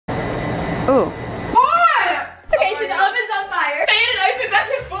Ooh. What? Okay, so the oven's on fire. Fan it open back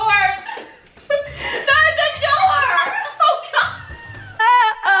and forth. Not the door! Oh god!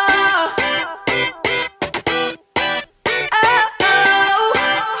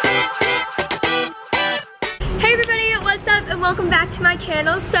 Hey everybody, what's up and welcome back to my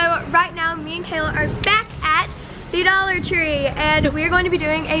channel. So right now me and Kayla are back at the Dollar Tree and we're going to be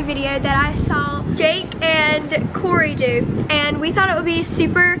doing a video that I saw Jake and Corey do, and we thought it would be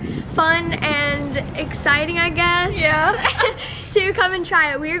super fun and exciting, I guess. Yeah. To come and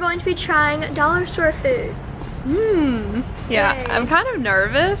try it. We are going to be trying dollar store food. Yeah, Yay. I'm kind of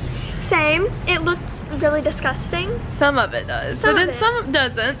nervous. Same. It looks really disgusting. Some of it does, Some but of then it. some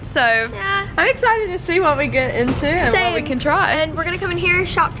doesn't. So Yeah. I'm excited to see what we get into and what we Same. can try. And we're gonna come in here,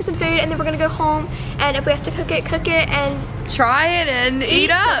 shop for some food, and then we're gonna go home, and if we have to cook it, and Try it and eat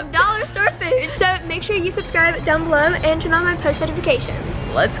up. some dollar store food. So make sure you subscribe down below and turn on my post notifications.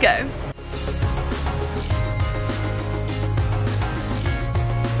 Let's go.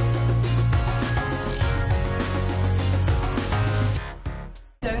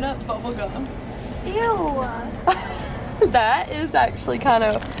 Donut bubble gum. Ew. That is actually kind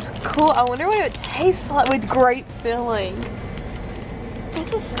of cool. I wonder what it would taste like with grape filling.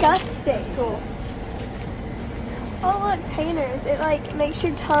 That's disgusting. Cool. Oh look, painters. It like makes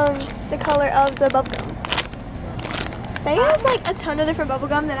your tongue the color of the bubblegum. They have like a ton of different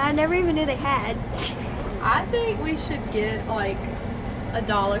bubblegum that I never even knew they had. I think we should get like a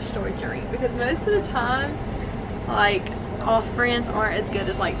dollar store drink because most of the time, like, off-brands aren't as good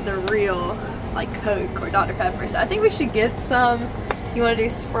as like the real like Coke or Dr. Pepper. So I think we should get some. You want to do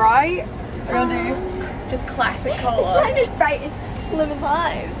Sprite or want to do just classic It's cola? not even Sprite, it's lemon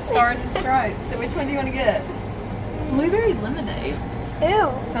lime. Stars and Stripes. So which one do you want to get? Blueberry lemonade. Ew.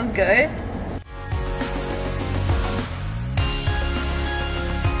 Sounds good.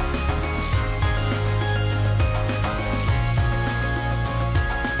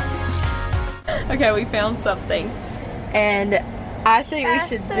 Okay, we found something, and I think we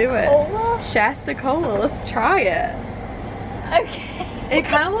should do it. Cola? Shasta Cola. Let's try it. Okay. It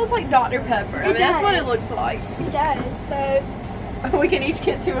kind of looks like Dr. Pepper. I mean, that's what it looks like. It does, so. We can each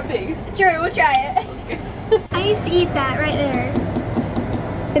get two apiece. Sure, we'll try it. I used to eat that right there.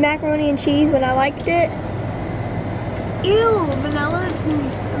 The macaroni and cheese when I liked it. Ew, vanilla,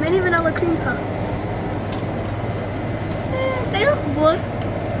 many vanilla cream puffs. They don't look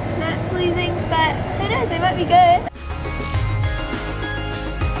that pleasing, but who knows, they might be good.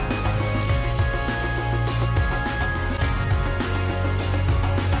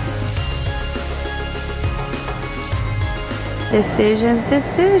 Decisions.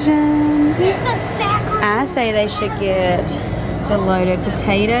 Pizza snack. I say they should get the loaded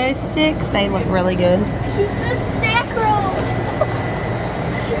potato sticks. They look really good. Pizza snack rolls.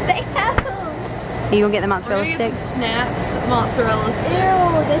 They have them. Are you gonna get the mozzarella sticks? Snaps, mozzarella sticks.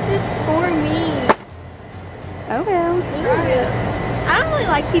 Ew, this is for me. Okay. Try it. I don't really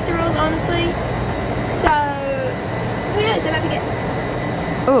like pizza rolls, honestly. So, who knows? They might be good.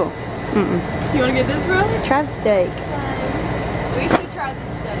 Ooh. You want to get this roll? Try the steak. We should try the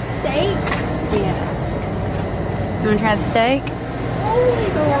steak. Steak? Yes. You wanna try the steak? Or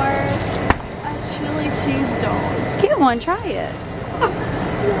A chili cheese dog. Get one, try it.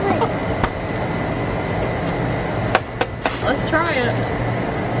 what? Let's try it.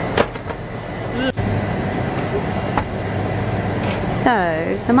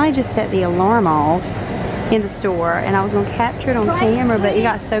 So, somebody just set the alarm off in the store and I was gonna capture it on camera, but it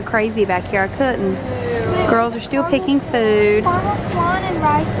got so crazy back here I couldn't. Girls are still picking food. Caramel flan and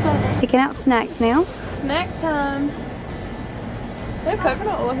rice pudding. Picking out snacks now. Snack time. They have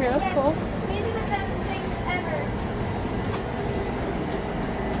coconut oil here, that's cool. These are the best things ever.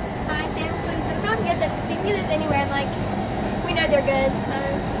 Hi, Sam. So we don't get them. So you can get this anywhere, and like, we know they're good, so.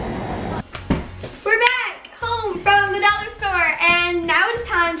 We're back home from the dollar store, and now it is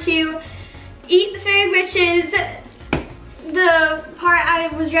time to eat the food, which is the part I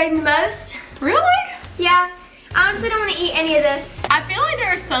was dreading the most. Really? Yeah, I honestly don't want to eat any of this. I feel like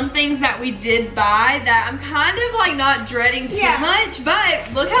there are some things that we did buy that I'm kind of like not dreading too much,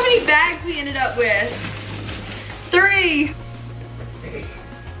 but look how many bags we ended up with. 3.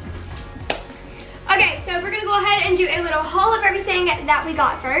 Okay, so we're gonna go ahead and do a little haul of everything that we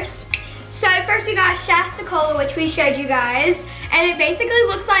got first. So first we got Shasta Cola, which we showed you guys, and it basically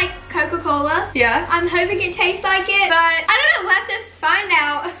looks like Coca-Cola. Yeah. I'm hoping it tastes like it, but I don't know, we'll have to find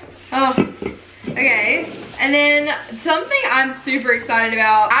out. Oh, okay. And then something I'm super excited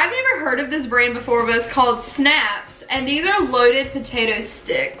about. I've never heard of this brand before, but it's called Snaps. And these are loaded potato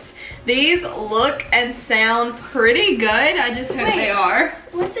sticks. These look and sound pretty good. I just hope they are.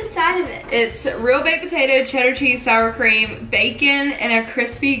 What's inside of it? It's real baked potato, cheddar cheese, sour cream, bacon, and a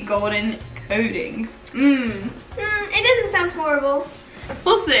crispy golden coating. It doesn't sound horrible.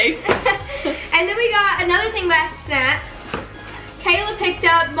 We'll see. And then we got another thing about snacks. Kayla picked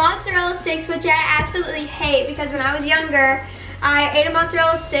up mozzarella sticks, which I absolutely hate because when I was younger, I ate a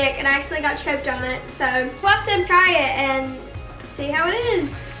mozzarella stick and I actually got choked on it. So we'll have to try it and see how it is.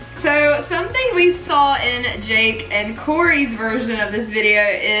 So something we saw in Jake and Corey's version of this video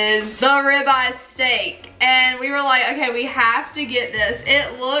is the ribeye steak. And we were like, okay, we have to get this.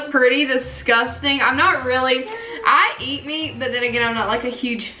 It looked pretty disgusting. I'm not really, I eat meat, but then again, I'm not like a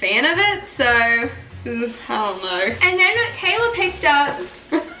huge fan of it. So, I don't know. And then Kayla picked up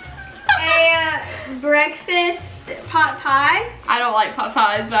a breakfast pot pie. I don't like pot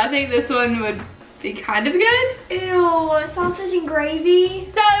pies, but I think this one would be kind of good. Ew, sausage and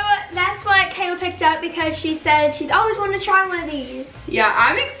gravy. So that's what Kayla picked up because she said she's always wanted to try one of these. Yeah,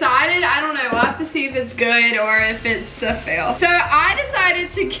 I'm excited. I don't know, we'll have to see if it's good or if it's a fail. So I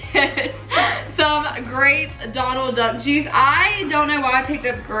decided to get some grape Donald Duck juice. I don't know why I picked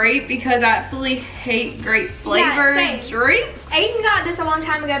up grape because I absolutely hate grape flavored drinks. Aiden got this a long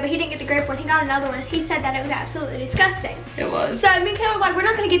time ago, but he didn't get the grape one. He got another one. He said that it was absolutely disgusting. It was. So me and Kayla were like, we're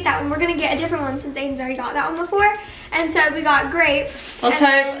not gonna get that one. We're gonna get a different one since Aiden's already got that one before. And so we got grape. Let's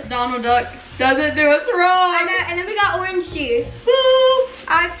hope Donald Duck doesn't do us wrong. I know, and then we got orange juice.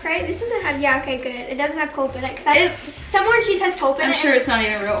 I pray, this doesn't have, yeah, okay, good. It doesn't have pulp in it. Cause some orange juice has pulp in it. I'm sure it's not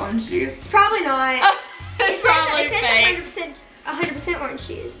even real orange juice. It's probably not. It's probably fake. It says 100% orange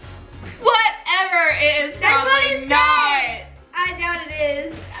juice. Whatever, it is probably not. I doubt it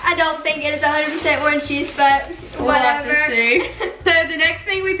is. I don't think it is 100% orange juice, but whatever. We'll have to see. So the next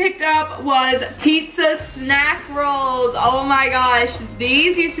thing we picked up was pizza snack rolls. Oh my gosh,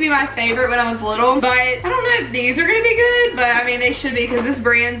 these used to be my favorite when I was little, but I don't know if these are gonna be good, but I mean they should be because this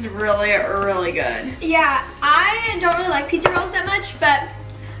brand's really, really good. Yeah, I don't really like pizza rolls that much, but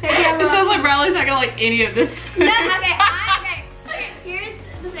maybe I will. It sounds like Bryleigh's not gonna like any of this food. No, okay, here's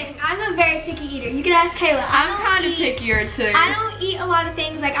the thing. I'm a very picky eater. You can ask Kayla. I'm kind of pickier too. I don't eat a lot of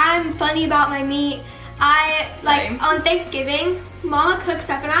things. Like, I'm funny about my meat. Like, on Thanksgiving, Mama cooks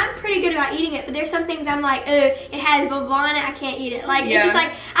stuff, and I'm pretty good about eating it, but there's some things I'm like, it has blah blah in it, I can't eat it. Like, it's just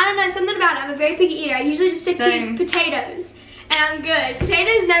like, I don't know, something about it. I'm a very picky eater. I usually just stick to potatoes, and I'm good.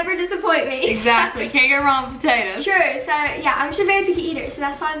 Potatoes never disappoint me. Exactly, can't go wrong with potatoes. Sure, so yeah, I'm just a very picky eater, so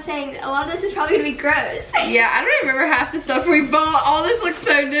that's why I'm saying a lot of this is probably gonna be gross. Yeah, I don't even remember half the stuff we bought. All this looks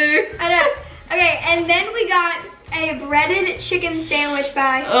so new. I know. Okay, and then we got a breaded chicken sandwich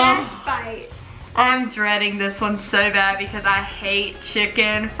by Fast Bites. I'm dreading this one so bad because I hate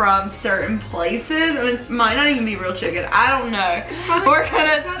chicken from certain places. I mean, it might not even be real chicken. I don't know. We're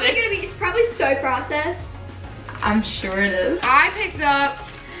gonna see. It's probably so processed. I'm sure it is. I picked up,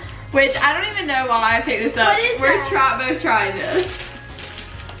 which I don't even know why I picked this up. What is We're that? both trying this.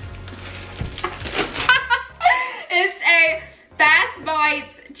 It's a Fast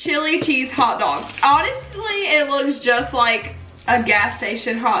Bites chili cheese hot dog. Honestly, it looks just like a gas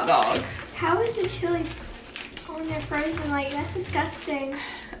station hot dog. How is the chili on there frozen? Like, that's disgusting.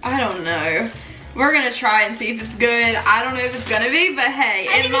 I don't know. We're gonna try and see if it's good. I don't know if it's gonna be, but hey,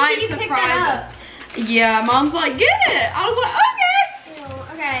 it might surprise us. Yeah, Mom's like, get it. I was like, okay.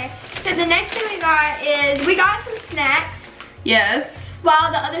 Ew, okay. So the next thing we got some snacks. Yes.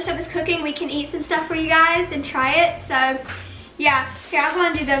 While the other stuff is cooking, we can eat some stuff for you guys and try it. So yeah, here, I'll go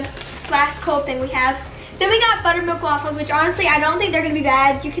and do the last cold thing we have. Then we got buttermilk waffles, which honestly, I don't think they're gonna be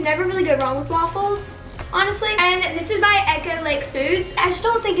bad. You can never really go wrong with waffles, honestly. And this is by Echo Lake Foods. I just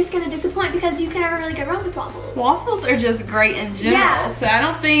don't think it's gonna disappoint because you can never really go wrong with waffles. Waffles are just great in general, so I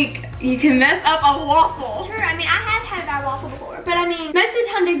don't think you can mess up a waffle. True, I mean, I have had a bad waffle before, but I mean, most of the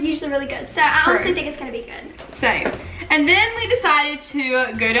time they're usually really good. So I honestly think it's gonna be good. Same. And then we decided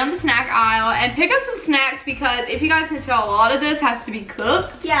to go down the snack aisle and pick up some snacks because if you guys can tell, a lot of this has to be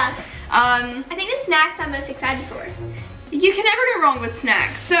cooked. Yeah. I think the snacks I'm most excited for. You can never go wrong with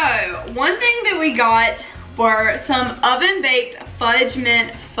snacks. So one thing that we got were some oven baked fudge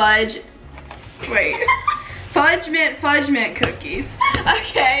mint fudge mint cookies.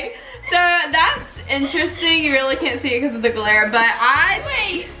 Okay, so that's interesting. You really can't see it because of the glare, but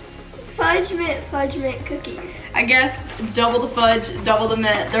fudge mint cookies. I guess double the fudge, double the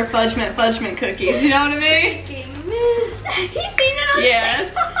mint. They're fudge mint cookies. You know what I mean? Have you seen that on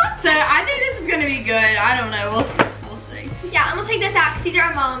Yes. So I think this is gonna be good. I don't know. We'll see. Yeah, I'm gonna take this out because these are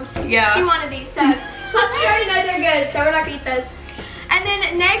our mom's. Yeah. She wanted these, so we already know they're good, so we're not gonna eat those. And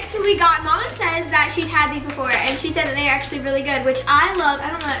then next we got, Mama says that she's had these before, and she said that they're actually really good, which I love. I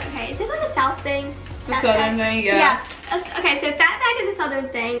don't know. Okay, is it like a South thing? The Southern thing, yeah. Okay, so fatback is a southern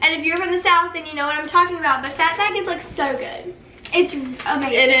thing. And if you're from the South, then you know what I'm talking about. But fatback is like so good. It's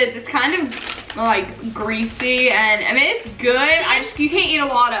amazing. It is. It's kind of like greasy, and I mean it's good. You can't eat a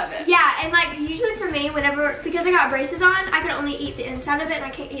lot of it. Yeah, and like usually for me, because I got braces on, I can only eat the inside of it, and I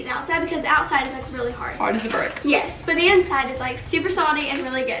can't eat the outside because the outside is like really hard. Hard as a brick. Yes, but the inside is like super salty and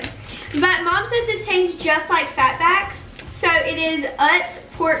really good. But Mom says this tastes just like fatback, so it is Utz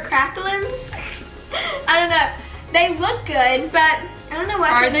pork cracklings. I don't know. They look good, but I don't know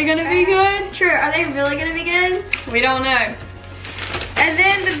what. Are they gonna be good? True. Are they really gonna be good? We don't know. And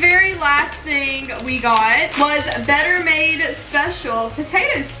then the very last thing we got was Better Made Special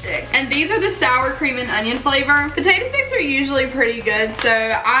potato sticks. And these are the sour cream and onion flavor. Potato sticks are usually pretty good, so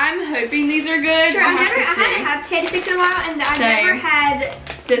I'm hoping these are good. Sure, I haven't had potato sticks in a while, and I've never had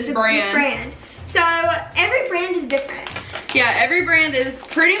this brand. So every brand is different. Yeah, every brand is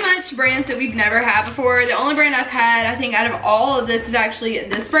pretty much brands that we've never had before. The only brand I've had, I think, out of all of this is actually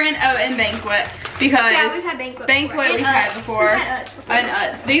this brand. Oh, and Banquet. Because yeah, we've had Banquet we've had before. And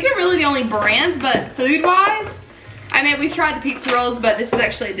Utz. These are really the only brands, but food-wise, I mean, we've tried the pizza rolls, but this is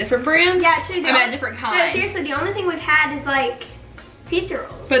actually a different brand. Yeah, true. I mean, a different kind. No, seriously, the only thing we've had is like pizza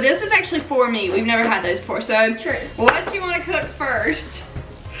rolls. But this is actually for me. We've never had those before. So, true. What do you want to cook first?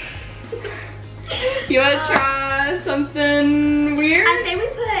 You want to try something weird? I say we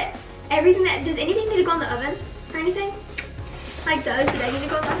put everything does anything need to go in the oven or anything? Like those, do they need to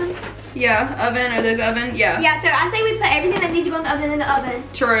go in the oven? Yeah, oven, are those oven? Yeah. Yeah, so I say we put everything that needs to go in the oven.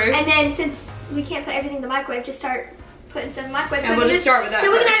 True. And then since we can't put everything in the microwave, just start putting stuff in the microwave. And we'll just start with that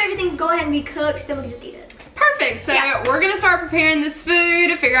So first. we can have everything go ahead and be cooked, then we can just eat it. Perfect, so we're gonna start preparing this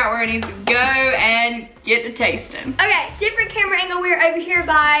food, figure out where it needs to go, and get to tasting. Okay, different camera angle. We're over here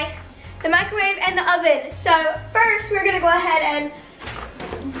by the microwave and the oven. So first we're gonna go ahead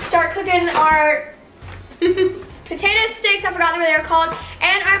and start cooking our potato sticks, I forgot what they were called,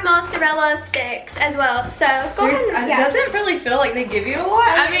 and our mozzarella sticks as well. So let's go ahead and It doesn't really feel like they give you a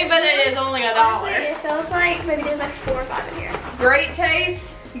lot. I mean, but it is only $1. Honestly, it feels like maybe there's like 4 or 5 in here. Great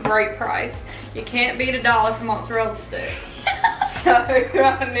taste, great price. You can't beat $1 for mozzarella sticks. So,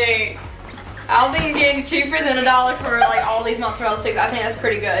 I mean, I'll be getting cheaper than $1 for like all these mozzarella sticks. I think that's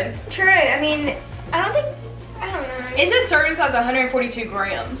pretty good. True, I mean, I don't know. It's a serving size of 142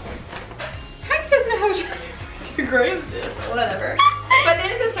 grams. How are you supposed to know how much 2 grams is? Whatever. But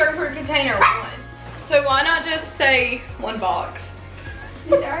then it's a serve container 1. So why not just say 1 box?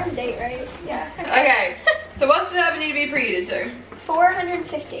 These are in date, right? Yeah. Okay. So what's the oven need to be preheated to?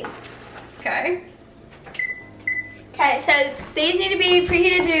 450. Okay. Okay, so these need to be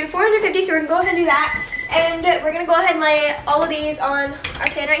preheated to 450, so we're gonna go ahead and do that. And we're gonna go ahead and lay all of these on our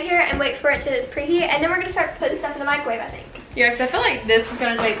pan right here and wait for it to preheat. And then we're gonna start putting stuff in the microwave, I think. Yeah, because I feel like this is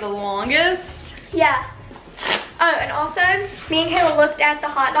gonna take the longest. Yeah. Oh, and also, me and Kayla looked at the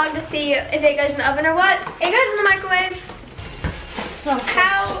hot dog to see if it goes in the oven or what. It goes in the microwave. Oh,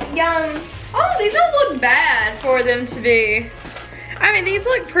 how young? Oh, these don't look bad for them to be. I mean, these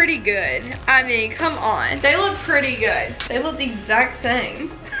look pretty good. I mean, come on. They look pretty good. They look the exact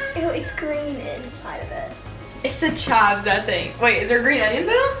same. Ew, it's green inside of it. It's the chives, I think. Wait, is there green onions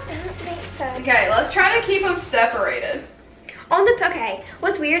in them? I don't think so. Okay, let's try to keep them separated. Okay,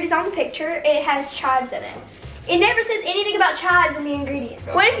 what's weird is on the picture, it has chives in it. It never says anything about chives in the ingredients.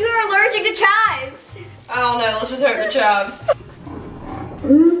 What if you're allergic to chives? I don't know, let's just hope the chives.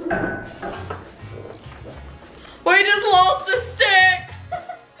 We just lost a stick.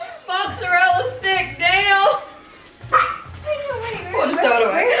 Mozzarella stick down. We'll just throw it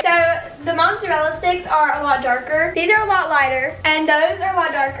away. So the mozzarella sticks are a lot darker. These are a lot lighter, and those are a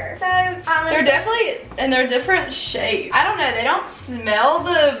lot darker. So they're definitely, and they're different shapes. I don't know, they don't smell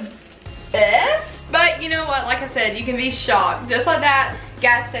the best, but you know what, like I said, you can be shocked. Just like that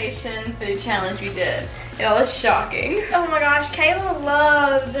gas station food challenge we did. It was shocking. Oh my gosh, Kayla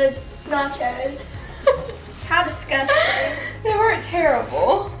loves the nachos. How disgusting. They weren't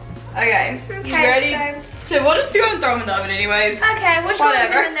terrible. Okay, you ready? So we'll just go and throw them in the oven anyways. Okay, we'll just put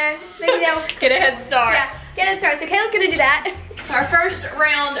them in there. Maybe they'll get a head start. Yeah, get a head start. So Kayla's gonna do that. So our first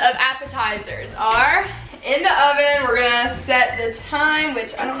round of appetizers are in the oven. We're gonna set the time,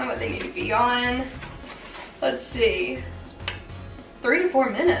 which I don't know what they need to be on. Let's see. 3 to 4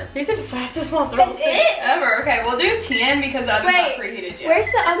 minutes. These are the fastest mozzarella sticks ever. Okay, we'll do 10 because the oven's not preheated yet.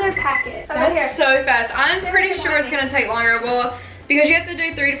 Where's the other packet? That's so fast. I'm pretty sure it's gonna take longer. Well, because you have to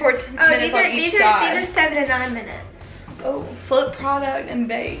do 3 to 4 minutes on each side. These are 7 to 9 minutes. Oh, flip product and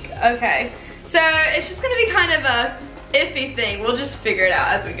bake. Okay, so it's just gonna be kind of a iffy thing. We'll just figure it out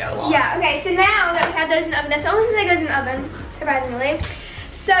as we go along. Yeah, okay, so now that we have those in the oven, that's the only thing that goes in the oven, surprisingly.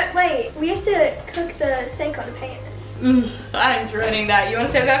 So, wait, we have to cook the steak on the pan. I'm dreading that. You want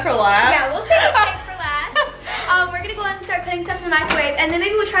to save that for last? Yeah, we'll save the steak for last. We're gonna go ahead and start putting stuff in the microwave, and then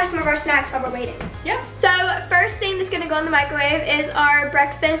maybe we'll try some of our snacks while we're waiting. Yeah. So first thing that's gonna go in the microwave is our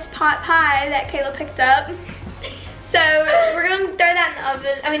breakfast pot pie that Kayla picked up. So we're gonna throw that in the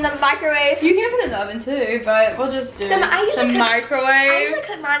oven. I mean the microwave. You can put it in the oven too, but we'll just do the microwave. I usually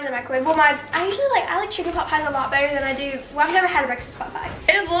cook mine in the microwave. Well, I like chicken pot pies a lot better than I do. Well, I've never had a breakfast pot pie.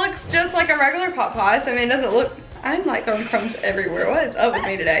 It looks just like a regular pot pie. So I mean, it doesn't look. I'm like throwing crumbs everywhere. What is up with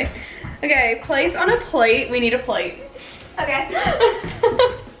me today? Okay, plates on a plate. We need a plate. Okay.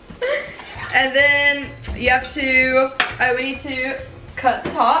 And then you have to. We need to cut the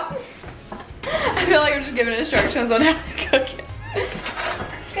top. I feel like I'm just giving instructions on how to cook it.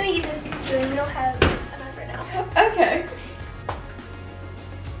 I'm gonna use this spoon. We don't have a knife right now. Okay.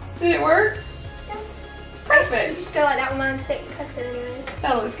 Did it work? Yeah. Perfect. You just go like that when mine steak cooks it anyways.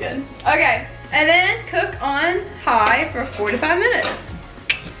 That looks good. Okay, and then cook on high for 4 to 5 minutes.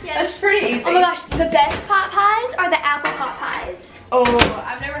 Yes. That's pretty easy. Oh my gosh, the best pot pies are the apple pot pies. Oh,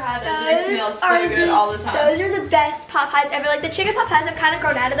 I've never had those. They smell so good all the time. Those are the best pot pies ever. Like the chicken pot pies, I've kind of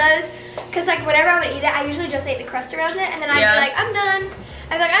grown out of those. Because like whenever I would eat it, I usually just ate the crust around it. And then I'd be like, I'm done.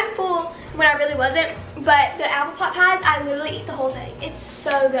 I'd be like, I'm full. When I really wasn't. But the apple pot pies, I literally eat the whole thing. It's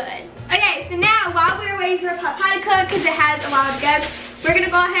so good. Okay, so now while we're waiting for a pot pie to cook, because it has a while to go, we're going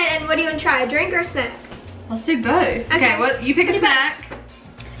to go ahead and what do you want to try? A drink or a snack? Let's do both. Okay, well, you pick a snack.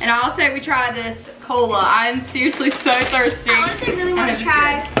 And I'll say we try this cola. I'm seriously so thirsty. I honestly really want to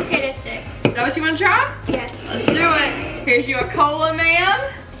try potato sticks. Is that what you want to try? Yes. Let's do it. Here's you a cola,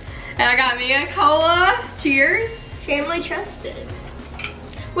 ma'am. And I got me a cola. Cheers. Family trusted.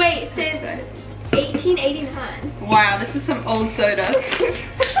 Wait, it says 1889. Wow, this is some old soda.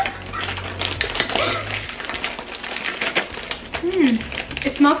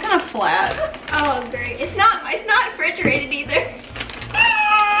 It smells kind of flat. Oh, great. It's not refrigerated either.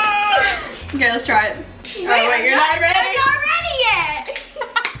 Okay, let's try it. Wait, you're not ready? I'm not ready yet.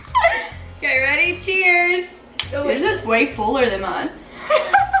 Okay, ready? Cheers. Oh, Yours is way fuller than mine.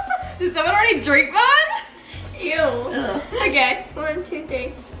 Did someone already drink mine? Ew. Ugh. Okay, 1, 2,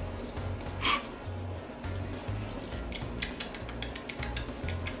 3.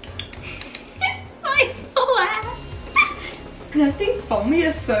 It's like flat. That's the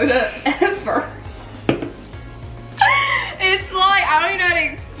foamiest soda ever. It's like, I don't even know how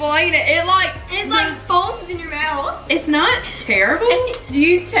to explain it. It's like foams in your mouth. It's not terrible. Do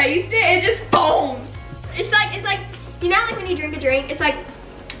you taste it? It just foams. It's like, you know like when you drink a drink, it's like,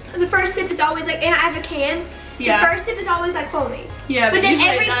 the first sip is always like, and I have a can. Yeah. The first sip is always like foamy. Yeah, but then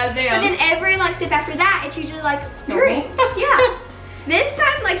usually it dies down. But then every like sip after that, it's usually like drink. Yeah. This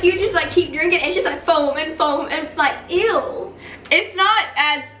time, like you just like keep drinking, it's just like foam and like ew. It's not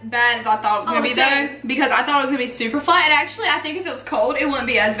as bad as I thought it was gonna be though, because I thought it was gonna be super flat. And actually, I think if it was cold, it wouldn't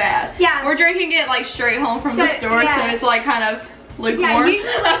be as bad. Yeah. We're drinking it like straight home from the store, so it's like kind of lukewarm.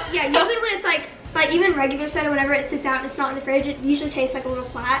 Yeah, usually when it's like even regular soda, whenever it sits out and it's not in the fridge, it usually tastes like a little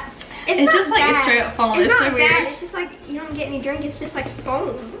flat. It's just like a straight up foam. It's not so weird. bad. It's just like you don't get any drink. It's just like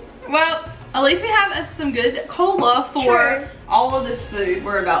foam. Well, at least we have some good cola for all of this food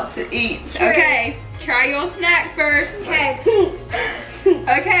we're about to eat. True. Okay, try your snack first. Okay.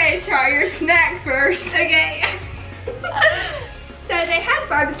 Okay, try your snack first. Okay. So they had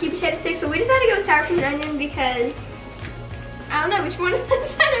barbecue potato sticks, but we decided to go with sour cream and onion because I don't know which one is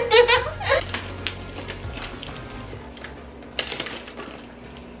better.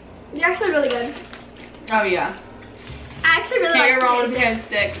 They're actually really good. Oh yeah. I actually really like Can't go wrong with a potato potato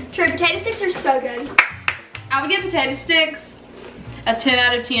sticks. stick. True, potato sticks are so good. I would give potato sticks a 10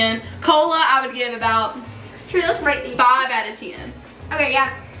 out of 10. Cola, I would give about True, let's rate these. 5 out of 10. Okay,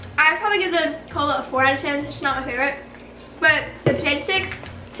 yeah. I'd probably give the cola a 4 out of 10. It's not my favorite. But the potato sticks,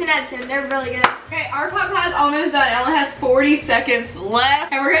 10 out of 10. They're really good. Okay, our pot pie is almost done. It only has 40 seconds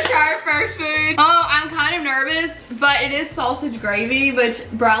left. And we're gonna try our first food. Oh, I'm kind of nervous, but it is sausage gravy, which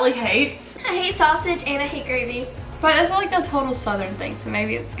Bryleigh hates. I hate sausage and I hate gravy. But it's like a total southern thing, so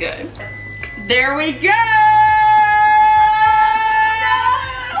maybe it's good. There we go!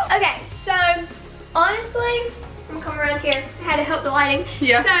 Okay, so honestly, I'm coming around here. I had to help the lighting.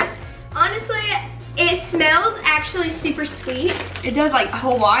 Yeah. So honestly, it smells actually super sweet. It does like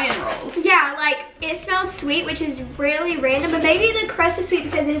Hawaiian rolls. Yeah, like it smells sweet, which is really random, but maybe the crust is sweet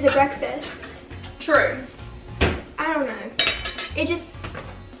because it is a breakfast. True. I don't know. It just,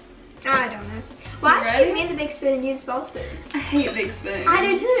 I don't know. Why are you giving me the big spoon and you the small spoon? I hate big spoons. I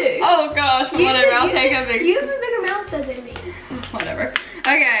do too. Oh gosh, but whatever, I'll take a big You spoon. have a bigger mouth though than me. Whatever.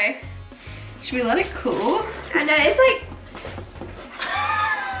 Okay. Should we let it cool? I know, it's like,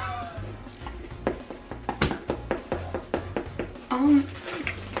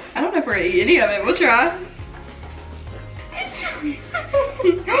 I don't know if we're gonna eat any of it. We'll try.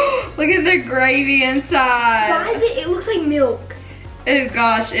 Look at the gravy inside. Why is it? It looks like milk. Oh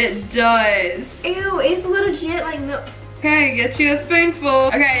gosh, it does. Ew, it's legit like milk. Okay, get you a spoonful.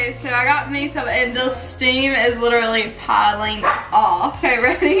 Okay, so I got me some, and the steam is literally piling off. Okay,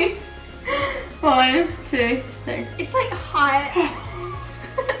 ready? 1, 2, 3. It's like hot.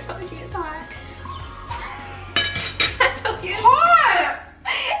 I told you it's hot. I told you it's hot.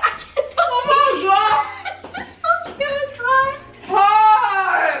 I just told you. Oh my god. I just told you it was hot.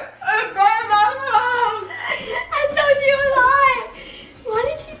 Hot! It burned my tongue! I told you it was hot. Why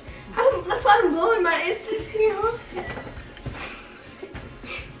did you? That's why I'm blowing my instant feel.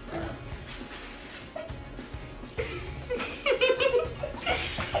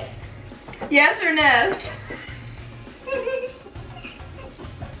 Yes or no?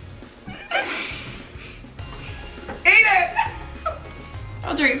 Eat it!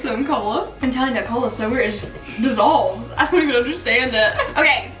 I'll drink some cola. I'm telling you, that cola is so weird. It just dissolves. I don't even understand it.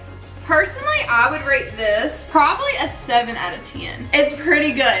 Okay, personally, I would rate this probably a 7 out of 10. It's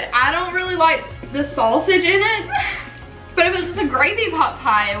pretty good. I don't really like the sausage in it, but if it was just a gravy pot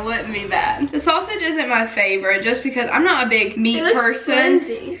pie, it wouldn't be bad. The sausage isn't my favorite just because I'm not a big meat person.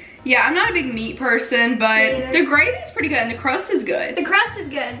 Flimsy. Yeah, I'm not a big meat person, but the gravy is pretty good and the crust is good. The crust is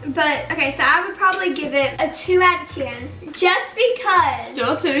good, but okay, so I would probably give it a 2 out of 10. Just because.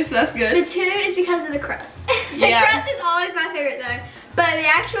 Still a 2, so that's good. The 2 is because of the crust. The Yeah. crust is always my favorite though. But the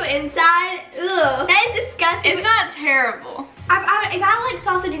actual inside, ugh, that is disgusting. It's not terrible. If I like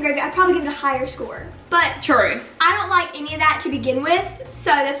sausage and gravy, I'd probably give it a higher score. But True. I don't like any of that to begin with, so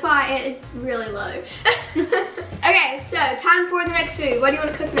that's why it is really low. Okay, so time for the next food. What do you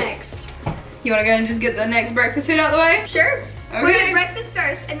want to cook next? You want to go and just get the next breakfast food out of the way? Sure. Okay. We're doing breakfast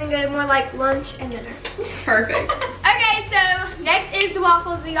first and then go to more like lunch and dinner. Perfect. Okay, so next is the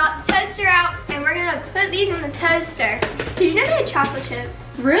waffles. We got the toaster out and we're gonna put these in the toaster. Did you know they had chocolate chip?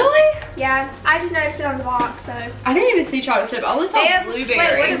 Really? Yeah, I just noticed it on the box, so. I didn't even see chocolate chip. I only saw blueberry.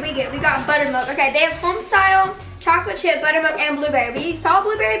 Wait, what did we get? We got buttermilk. Okay, they have home style, chocolate chip, buttermilk, and blueberry. We saw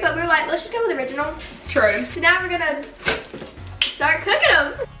blueberry, but we were like, let's just go with original. True. So now we're gonna start cooking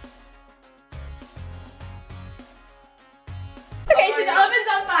them. Okay, so the oven's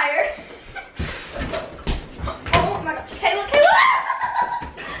on fire. Oh my gosh, Kayla,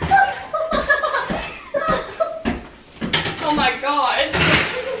 Oh my god.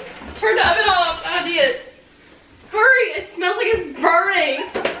 Turn the oven off. I did. Hurry, it smells like it's burning.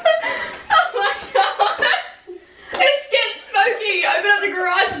 Oh my god. It's getting smoky. Open up the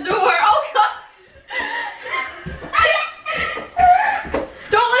garage door. Oh god.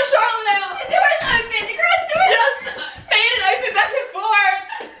 Don't let Charlotte out. the door's open, the garage door. Just fan it open back and forth.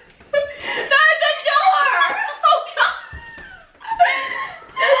 Not the door. Oh god.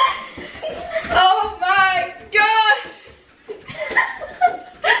 Oh my god.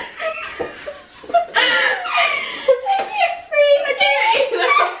 I can't breathe. I can't either.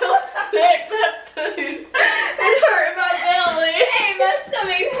 I feel sick. That food. It hurt my belly. Hey, my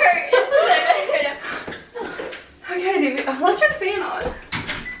stomach hurts so bad right now. Okay, dude. Let's turn the fan on.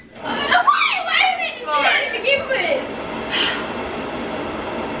 Why did we just do that to begin with?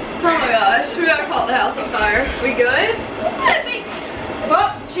 Oh my gosh, we gotta call the house on fire. We good? Well,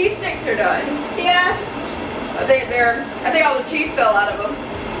 cheese sticks are done. Yeah. I think all the cheese fell out of them.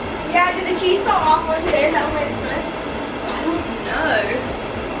 Yeah, did the cheese fall off onto there? Is that what it's done? I don't know.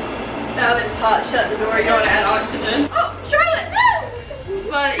 The oven's hot. Shut the door. You don't want to add oxygen. Oh, Charlotte, no!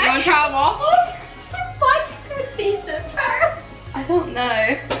 But you want to try waffles? Why did you cook these this far? I don't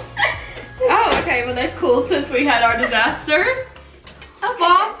know. Oh, okay. Well, they've cooled since we had our disaster. Okay.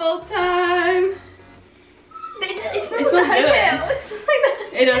 Waffle time. It smells It like smells the good. hotel. It smells like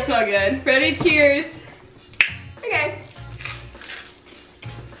the It does smell good. Ready? Cheers. Okay.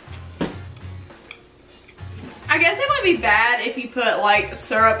 I guess it wouldn't be bad if you put like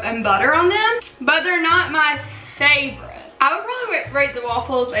syrup and butter on them, but they're not my favorite. I would probably rate the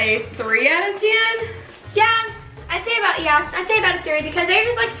waffles a 3 out of 10. Yeah, I'd say about a 3 because they're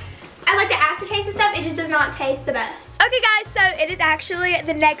just like, I like the aftertaste and stuff, it just does not taste the best. Okay guys, so it is actually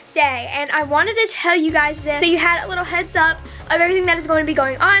the next day and I wanted to tell you guys this so you had a little heads up of everything that is going to be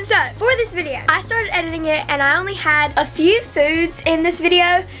going on. So for this video, I started editing it and I only had a few foods in this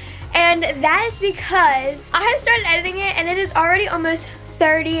video, and that is because I have started editing it and it is already almost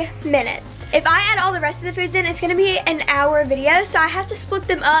 30 minutes. If I add all the rest of the foods in, it's gonna be an hour video, so I have to split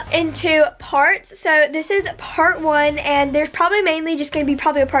them up into parts. So this is part 1, and there's probably mainly just gonna be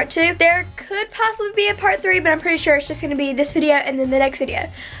probably a part 2. There could possibly be a part 3, but I'm pretty sure it's just gonna be this video and then the next video.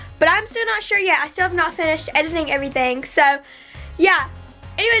 But I'm still not sure yet. I still have not finished editing everything, so yeah.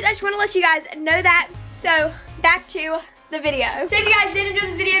 Anyways, I just want to let you guys know that. So back to the video. So if you guys did enjoy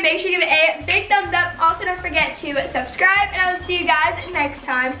this video, make sure you give it a big thumbs up. Also, don't forget to subscribe, and I will see you guys next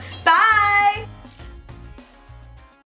time. Bye.